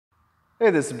Hey,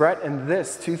 this is Brett, and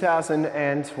this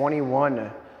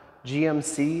 2021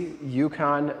 GMC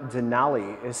Yukon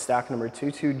Denali is stock number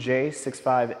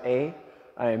 22J65A.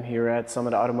 I am here at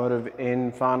Summit Automotive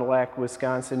in Fond du Lac,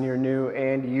 Wisconsin, your new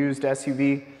and used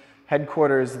SUV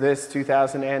headquarters. This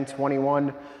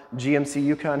 2021 GMC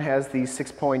Yukon has the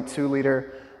 6.2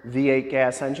 liter V8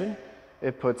 gas engine.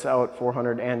 It puts out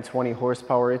 420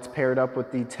 horsepower. It's paired up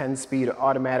with the 10-speed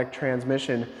automatic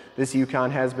transmission. This Yukon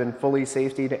has been fully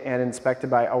safetied and inspected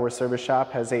by our service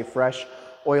shop, has a fresh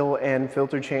oil and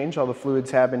filter change. All the fluids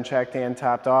have been checked and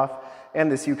topped off,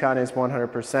 and this Yukon is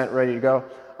 100% ready to go.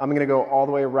 I'm gonna go all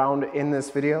the way around in this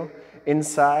video.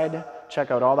 Inside, check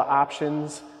out all the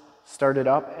options, start it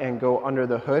up and go under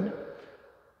the hood.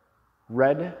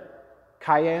 Red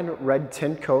Cayenne, red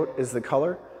tint coat is the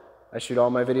color. I shoot all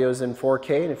my videos in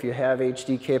 4K, and if you have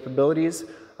HD capabilities,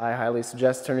 I highly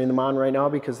suggest turning them on right now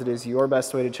because it is your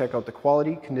best way to check out the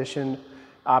quality, condition,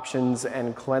 options,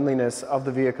 and cleanliness of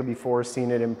the vehicle before seeing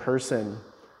it in person.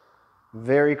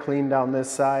 Very clean down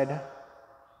this side.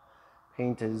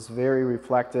 Paint is very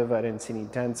reflective. I didn't see any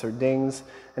dents or dings.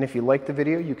 And if you like the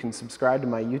video, you can subscribe to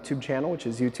my YouTube channel, which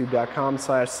is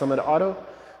youtube.com/summitauto.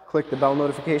 Click the bell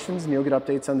notifications and you'll get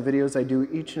updates on the videos I do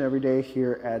each and every day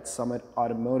here at Summit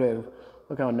Automotive.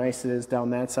 Look how nice it is down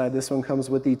that side. This one comes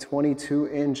with the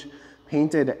 22-inch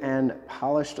painted and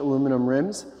polished aluminum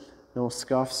rims. No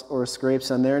scuffs or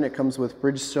scrapes on there, and it comes with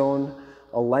Bridgestone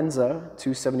Alenza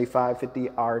 275/50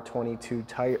 R22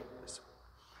 tires.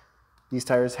 These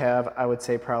tires have, I would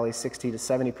say, probably 60 to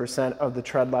 70% of the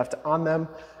tread left on them,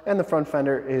 and the front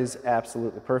fender is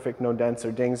absolutely perfect. No dents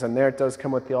or dings on there. It does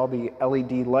come with all the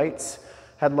LED lights,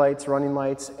 headlights, running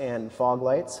lights, and fog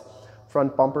lights.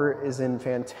 Front bumper is in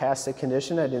fantastic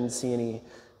condition. I didn't see any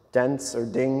dents or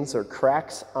dings or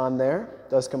cracks on there. It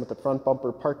does come with the front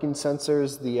bumper parking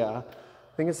sensors. I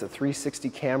think it's a 360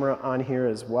 camera on here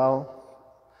as well.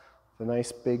 The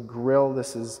nice big grille.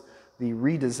 This is the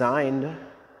redesigned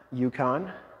Yukon.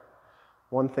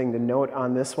 One thing to note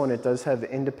on this one, it does have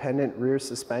independent rear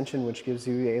suspension, which gives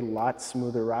you a lot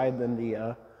smoother ride than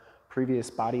the previous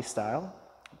body style.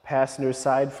 Passenger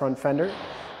side front fender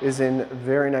is in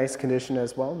very nice condition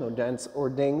as well, no dents or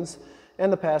dings.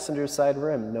 And the passenger side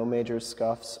rim, no major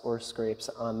scuffs or scrapes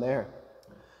on there.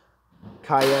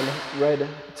 Cayenne red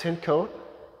tint coat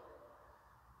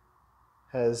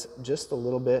has just a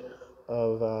little bit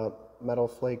of metal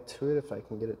flake to it, if I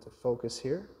can get it to focus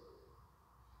here.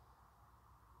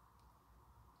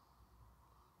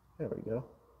 There we go.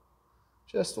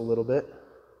 Just a little bit.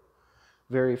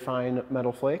 Very fine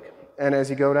metal flake. And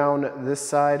as you go down this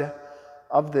side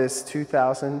of this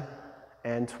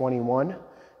 2021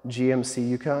 GMC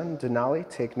Yukon Denali,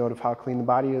 take note of how clean the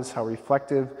body is, how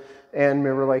reflective and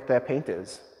mirror-like that paint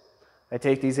is. I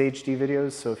take these HD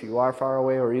videos, so if you are far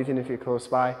away or even if you're close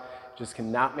by, just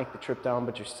cannot make the trip down,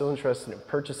 but you're still interested in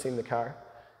purchasing the car,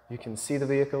 you can see the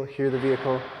vehicle, hear the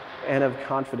vehicle, and have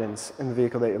confidence in the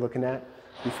vehicle that you're looking at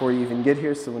before you even get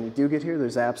here. So when you do get here,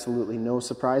 there's absolutely no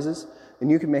surprises,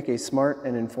 and you can make a smart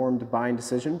and informed buying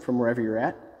decision from wherever you're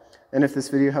at. And if this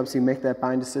video helps you make that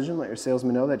buying decision, let your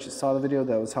salesman know that you saw the video,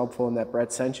 that was helpful, and that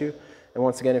Brett sent you. And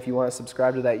once again, if you want to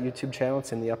subscribe to that YouTube channel,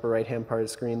 it's in the upper right-hand part of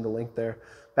the screen, the link there.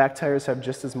 Back tires have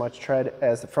just as much tread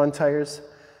as the front tires,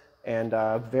 and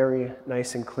very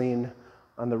nice and clean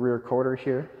on the rear quarter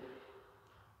here.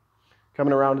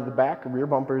 Coming around to the back, rear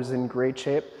bumper is in great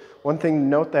shape. One thing to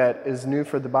note that is new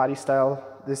for the body style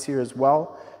this year as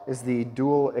well is the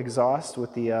dual exhaust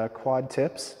with the quad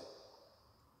tips.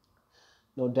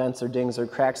 No dents or dings or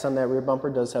cracks on that rear bumper.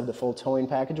 It does have the full towing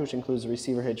package, which includes the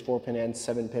receiver hitch, 4-pin and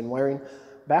 7-pin wiring,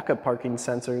 backup parking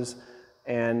sensors,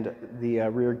 and the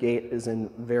rear gate is in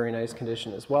very nice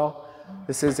condition as well.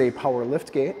 This is a power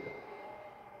lift gate.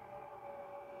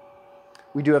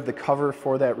 We do have the cover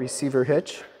for that receiver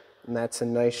hitch, and that's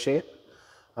in nice shape.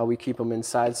 We keep them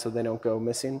inside so they don't go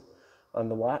missing on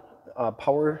the lot.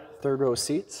 Power third row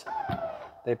seats.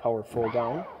 They power full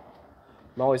down.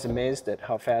 I'm always amazed at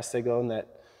how fast they go, and that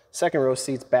second row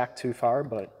seat's back too far,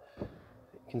 but you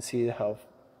can see how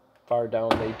far down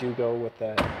they do go with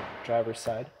that driver's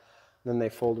side. Then they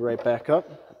fold right back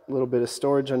up. A little bit of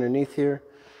storage underneath here,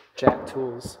 jack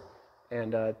tools.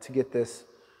 And to get this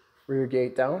rear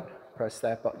gate down, press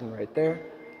that button right there.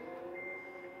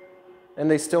 And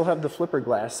they still have the flipper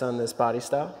glass on this body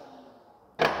style.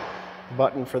 The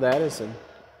button for that is in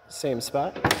the same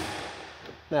spot.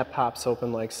 That pops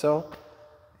open like so.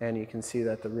 And you can see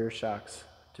that the rear shocks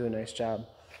do a nice job.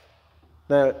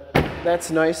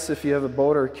 That's nice if you have a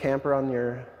boat or camper on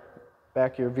your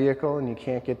back of your vehicle and you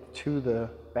can't get to the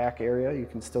back area, you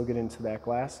can still get into that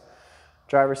glass.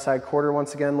 Driver's side quarter,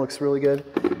 once again, looks really good.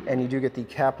 And you do get the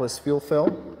capless fuel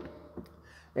fill.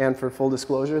 And for full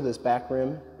disclosure, this back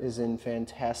rim is in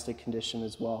fantastic condition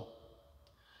as well.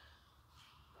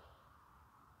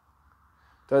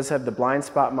 Does have the blind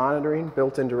spot monitoring,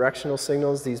 built-in directional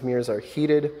signals. These mirrors are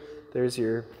heated. There's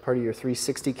your part of your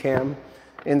 360 cam.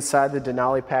 Inside the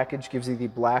Denali package gives you the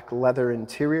black leather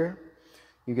interior.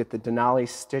 You get the Denali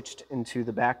stitched into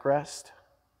the backrest.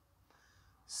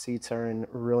 Seats are in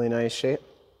really nice shape.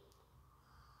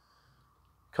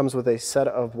 Comes with a set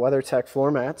of WeatherTech floor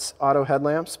mats, auto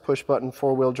headlamps, push-button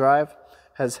four-wheel drive,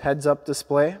 has heads-up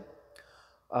display,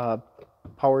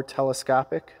 power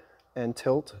telescopic and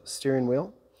tilt steering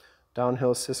wheel,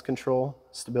 downhill assist control,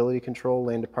 stability control,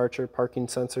 lane departure, parking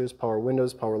sensors, power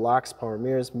windows, power locks, power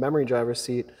mirrors, memory driver's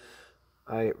seat.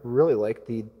 I really like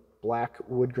the black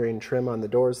wood grain trim on the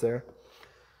doors there.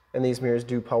 And these mirrors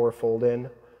do power fold in.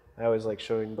 I always like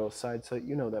showing both sides so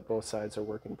you know that both sides are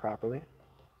working properly.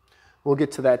 We'll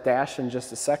get to that dash in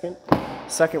just a second.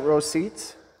 Second row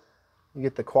seats. You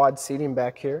get the quad seating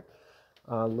back here.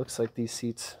 Looks like these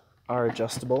seats are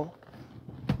adjustable,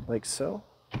 like so.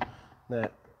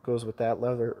 That goes with that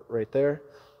lever right there.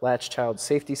 Latch child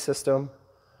safety system.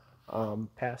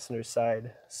 Passenger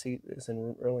side seat is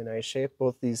in really nice shape.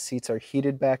 Both these seats are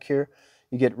heated back here.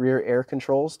 You get rear air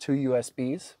controls, 2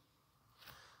 USBs.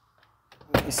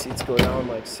 These seats go down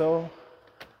like so.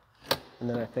 And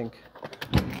then I think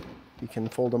you can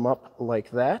fold them up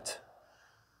like that.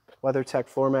 WeatherTech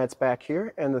floor mats back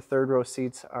here, and the third row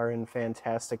seats are in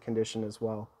fantastic condition as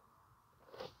well.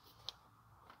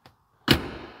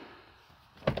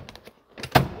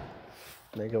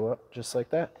 They go up just like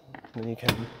that. And then you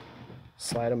can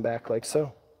slide them back like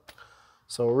so.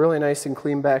 So really nice and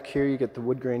clean back here. You get the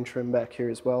wood grain trim back here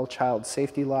as well. Child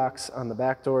safety locks on the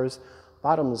back doors.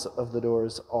 Bottoms of the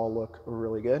doors all look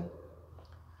really good.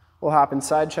 We'll hop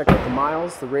inside, check out the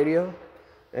miles, the radio,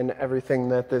 and everything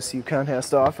that this Yukon has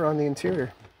to offer on the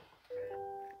interior.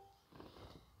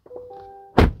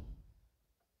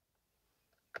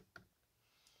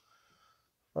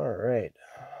 All right.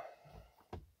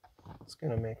 It's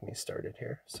gonna make me start it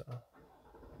here, so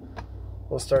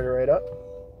we'll start it right up.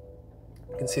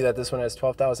 You can see that this one has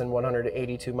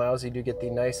 12,182 miles. You do get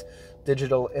the nice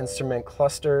digital instrument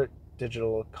cluster,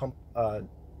 digital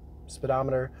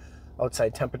speedometer,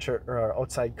 outside temperature, or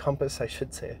outside compass, I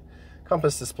should say.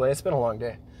 Compass display. It's been a long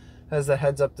day. Has the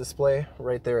heads-up display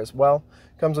right there as well.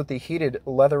 Comes with the heated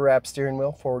leather-wrapped steering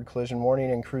wheel, forward collision warning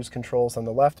and cruise controls on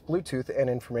the left, Bluetooth and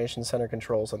information center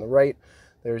controls on the right.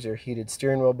 There's your heated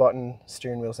steering wheel button.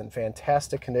 Steering wheel's in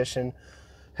fantastic condition.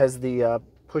 Has the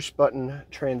push-button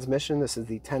transmission. This is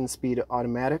the 10-speed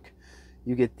automatic.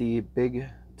 You get the big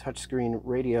touchscreen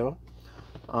radio.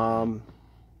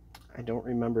 I don't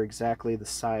remember exactly the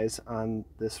size on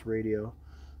this radio.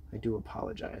 I do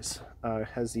apologize. It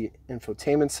has the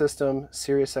infotainment system,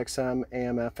 Sirius XM,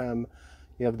 AM, FM.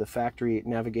 You have the factory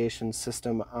navigation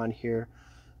system on here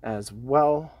as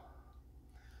well.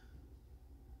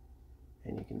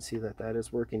 And you can see that that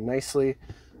is working nicely.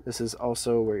 This is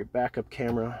also where your backup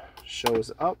camera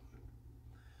shows up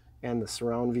and the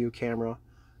surround view camera.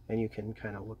 And you can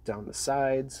kind of look down the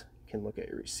sides. You can look at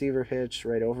your receiver hitch,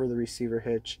 right over the receiver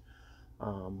hitch.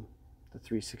 The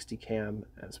 360 cam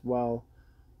as well,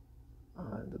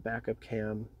 the backup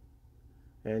cam,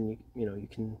 and you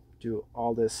can do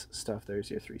all this stuff.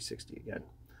 There's your 360 again.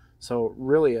 So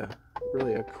really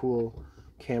a cool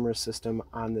camera system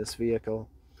on this vehicle.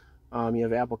 You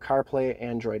have Apple CarPlay,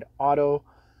 Android Auto,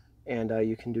 and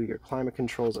you can do your climate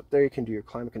controls up there. You can do your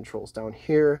climate controls down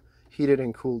here. Heated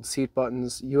and cooled seat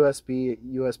buttons, USB,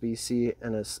 USB-C,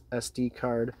 and a SD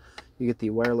card. You get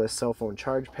the wireless cell phone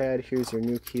charge pad. Here's your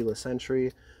new keyless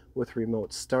entry with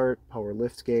remote start, power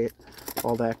lift gate,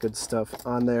 all that good stuff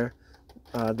on there.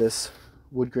 This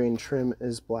wood grain trim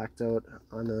is blacked out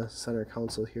on the center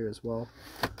console here as well.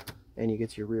 And you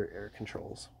get your rear air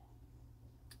controls.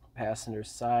 Passenger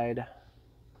side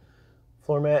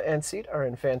floor mat and seat are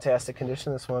in fantastic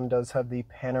condition. This one does have the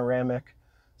panoramic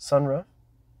sunroof.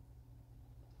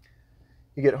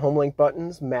 You get Homelink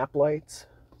buttons, map lights,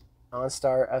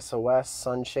 OnStar, SOS,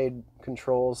 sunshade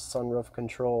controls, sunroof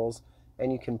controls,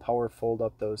 and you can power fold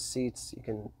up those seats. You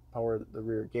can power the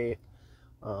rear gate.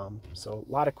 So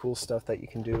a lot of cool stuff that you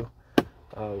can do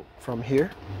from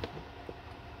here.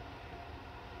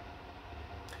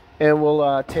 And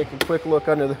we'll take a quick look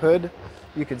under the hood.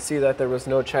 You can see that there was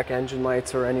no check engine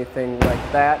lights or anything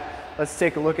like that. Let's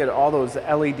take a look at all those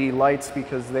LED lights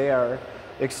because they are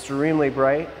extremely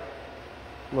bright.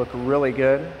 Look really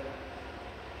good.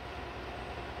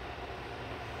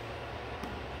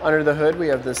 Under the hood we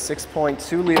have the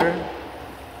 6.2 liter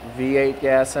V8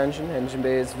 gas engine. Engine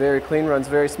bay is very clean, runs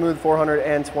very smooth,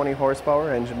 420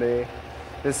 horsepower engine bay.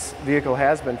 This vehicle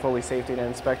has been fully safety and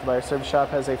inspected by our service shop,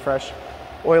 has a fresh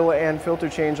oil and filter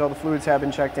change. All the fluids have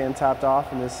been checked and topped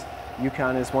off, and this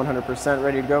Yukon is 100%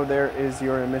 ready to go. There is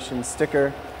your emission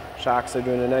sticker. Shocks are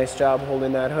doing a nice job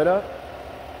holding that hood up.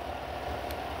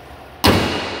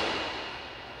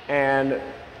 And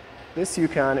this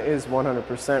Yukon is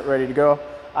 100% ready to go.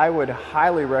 I would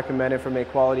highly recommend it from a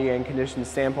quality and condition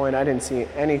standpoint. I didn't see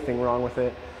anything wrong with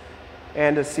it.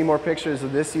 And to see more pictures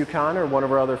of this Yukon or one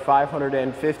of our other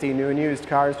 550 new and used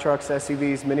cars, trucks,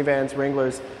 SUVs, minivans,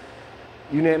 Wranglers,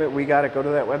 you name it, we got it. Go to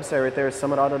that website right there,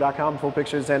 summitauto.com. Full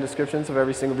pictures and descriptions of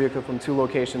every single vehicle from 2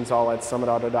 locations, all at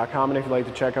summitauto.com. And if you'd like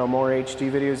to check out more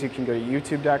HD videos, you can go to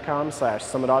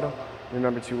youtube.com/summitauto.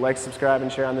 Remember to like, subscribe,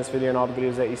 and share on this video and all the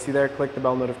videos that you see there. Click the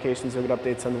bell notifications, you'll get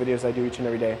updates on the videos I do each and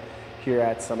every day here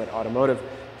at Summit Automotive.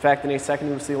 In fact, in a second,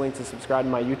 you'll see a link to subscribe to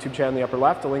my YouTube channel in the upper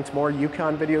left, a link to more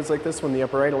Yukon videos like this one in the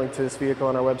upper right, a link to this vehicle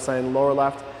on our website in the lower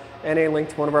left, and a link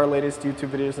to one of our latest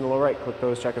YouTube videos in the lower right. Click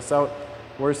those, check us out.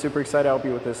 We're super excited to help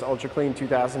you with this ultra clean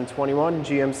 2021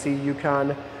 GMC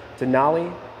Yukon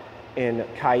Denali in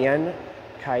Cayenne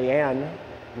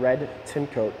red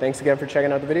tint coat. Thanks again for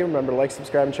checking out the video. Remember to like,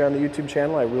 subscribe, and share on the YouTube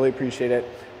channel. I really appreciate it.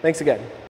 Thanks again.